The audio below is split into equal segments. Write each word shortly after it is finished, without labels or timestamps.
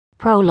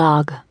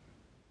Prologue.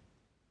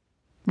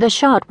 The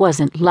shot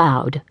wasn't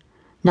loud,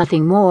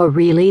 nothing more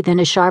really than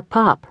a sharp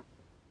pop.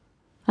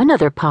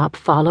 Another pop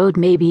followed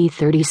maybe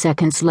 30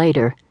 seconds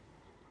later,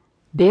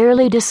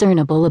 barely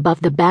discernible above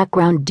the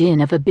background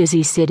din of a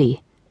busy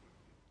city.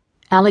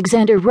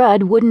 Alexander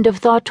Rudd wouldn't have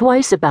thought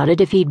twice about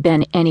it if he'd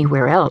been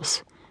anywhere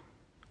else,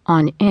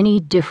 on any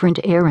different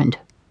errand.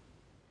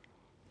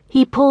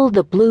 He pulled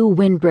the blue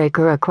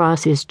windbreaker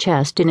across his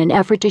chest in an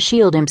effort to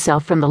shield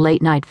himself from the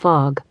late-night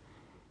fog,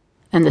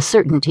 and the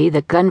certainty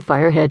that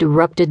gunfire had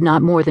erupted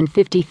not more than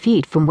 50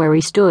 feet from where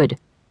he stood.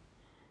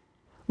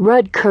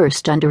 Rudd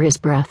cursed under his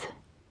breath.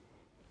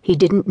 He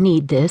didn't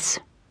need this.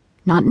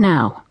 Not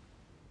now.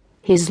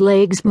 His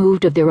legs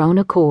moved of their own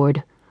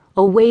accord,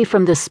 away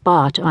from the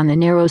spot on the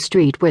narrow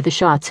street where the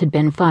shots had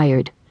been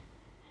fired.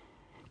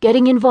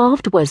 Getting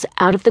involved was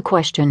out of the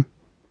question.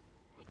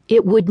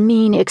 It would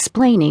mean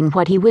explaining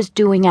what he was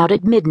doing out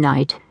at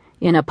midnight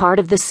in a part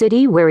of the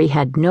city where he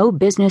had no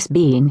business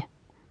being.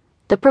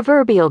 The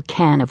proverbial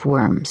can of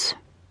worms.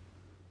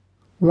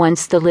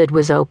 Once the lid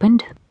was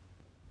opened,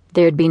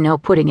 there'd be no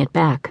putting it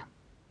back.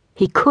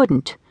 He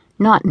couldn't,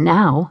 not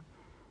now.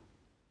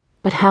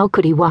 But how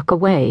could he walk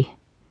away?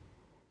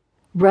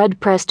 Rudd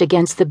pressed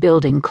against the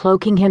building,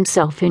 cloaking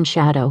himself in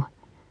shadow.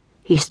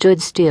 He stood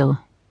still,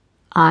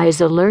 eyes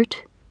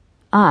alert,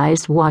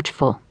 eyes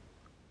watchful.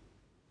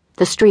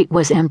 The street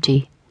was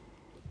empty,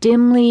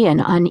 dimly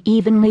and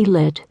unevenly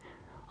lit,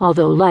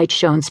 although light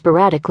shone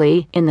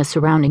sporadically in the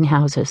surrounding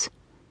houses.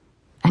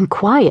 And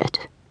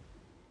quiet.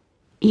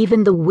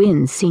 Even the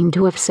wind seemed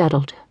to have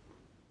settled.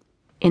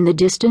 In the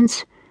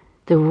distance,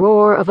 the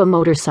roar of a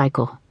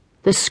motorcycle,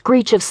 the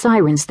screech of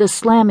sirens, the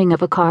slamming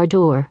of a car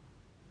door.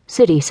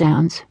 City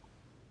sounds.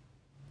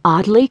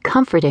 Oddly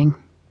comforting.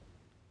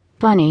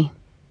 Funny,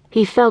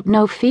 he felt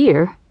no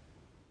fear,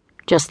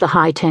 just the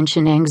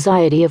high-tension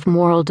anxiety of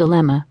moral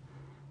dilemma.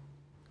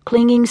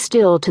 Clinging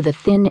still to the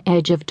thin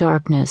edge of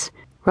darkness,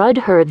 Rudd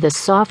heard the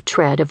soft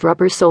tread of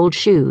rubber-soled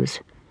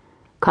shoes,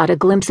 caught a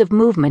glimpse of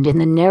movement in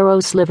the narrow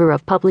sliver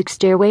of public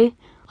stairway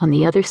on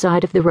the other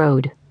side of the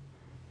road.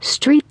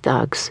 Street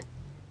thugs,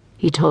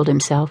 he told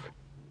himself.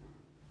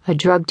 A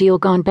drug deal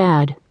gone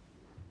bad.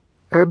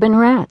 Urban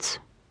rats.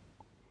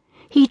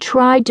 He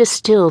tried to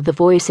still the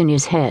voice in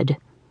his head,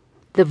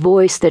 the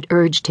voice that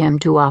urged him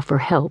to offer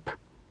help.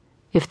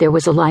 If there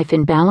was a life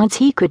in balance,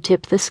 he could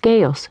tip the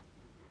scales.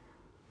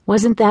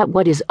 Wasn't that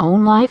what his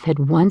own life had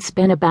once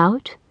been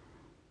about?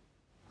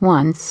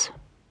 Once.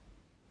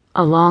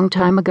 A long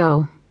time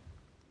ago.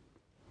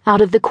 Out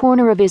of the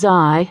corner of his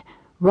eye,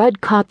 Rudd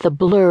caught the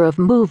blur of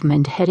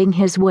movement heading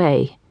his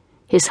way.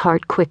 His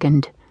heart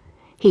quickened.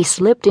 He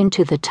slipped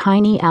into the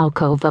tiny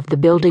alcove of the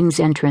building's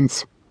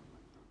entrance.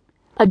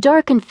 A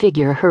darkened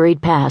figure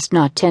hurried past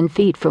not 10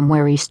 feet from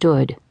where he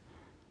stood.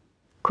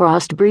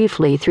 Crossed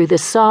briefly through the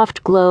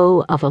soft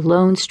glow of a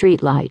lone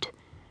streetlight,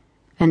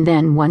 and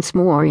then once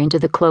more into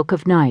the cloak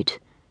of night.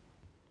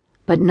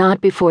 But not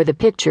before the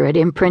picture had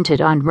imprinted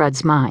on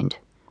Rudd's mind.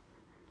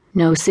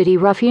 No city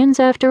ruffians,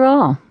 after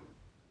all.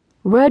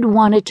 Rudd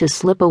wanted to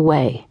slip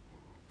away,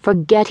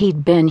 forget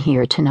he'd been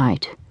here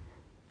tonight,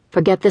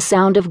 forget the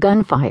sound of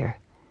gunfire.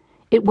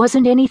 It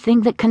wasn't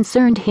anything that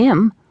concerned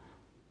him,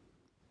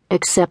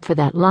 except for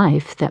that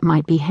life that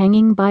might be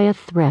hanging by a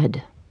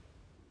thread.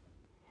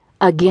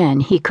 Again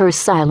he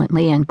cursed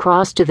silently and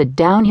crossed to the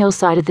downhill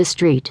side of the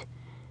street.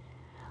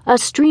 A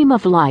stream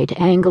of light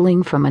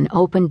angling from an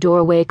open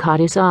doorway caught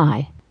his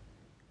eye.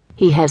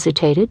 He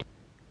hesitated,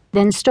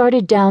 then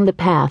started down the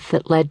path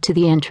that led to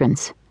the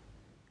entrance.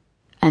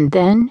 And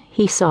then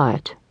he saw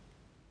it.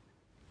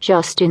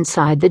 Just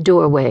inside the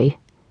doorway,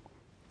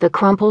 the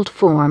crumpled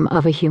form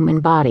of a human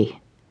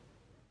body.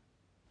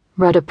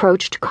 Rudd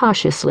approached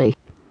cautiously.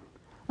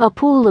 A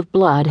pool of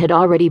blood had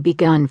already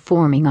begun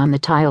forming on the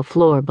tile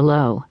floor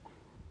below.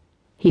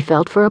 He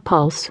felt for a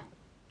pulse,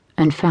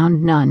 and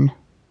found none.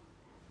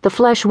 The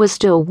flesh was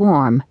still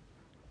warm,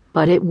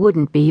 but it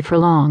wouldn't be for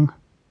long.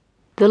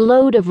 The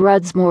load of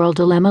Rudd's moral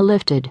dilemma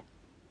lifted.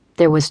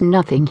 There was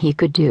nothing he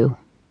could do.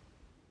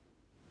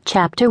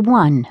 Chapter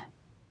 1.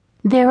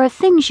 There are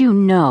things you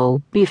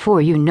know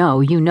before you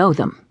know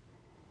them.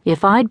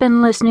 If I'd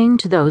been listening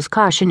to those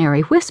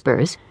cautionary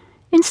whispers,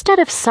 instead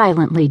of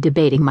silently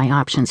debating my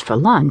options for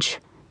lunch,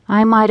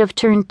 I might have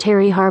turned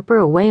Terry Harper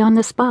away on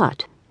the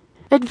spot,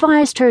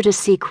 advised her to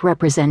seek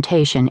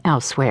representation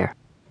elsewhere.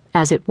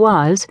 As it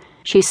was,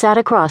 she sat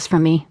across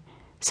from me,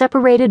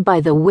 separated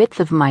by the width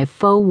of my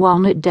faux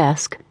walnut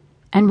desk,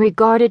 and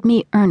regarded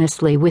me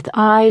earnestly with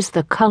eyes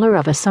the color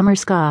of a summer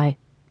sky.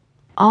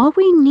 All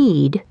we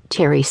need,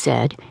 Terry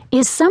said,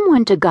 is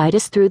someone to guide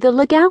us through the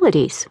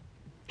legalities.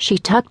 She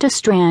tucked a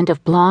strand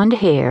of blonde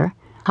hair,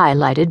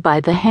 highlighted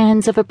by the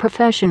hands of a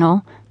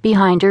professional,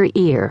 behind her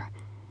ear.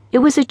 It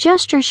was a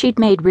gesture she'd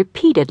made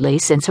repeatedly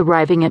since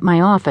arriving at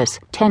my office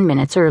 10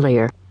 minutes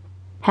earlier.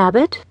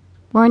 Habit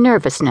or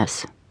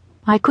nervousness?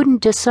 I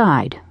couldn't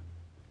decide.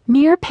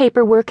 Mere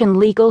paperwork and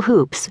legal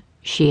hoops,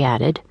 she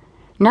added.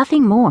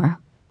 Nothing more.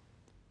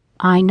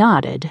 I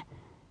nodded,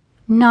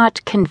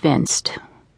 not convinced.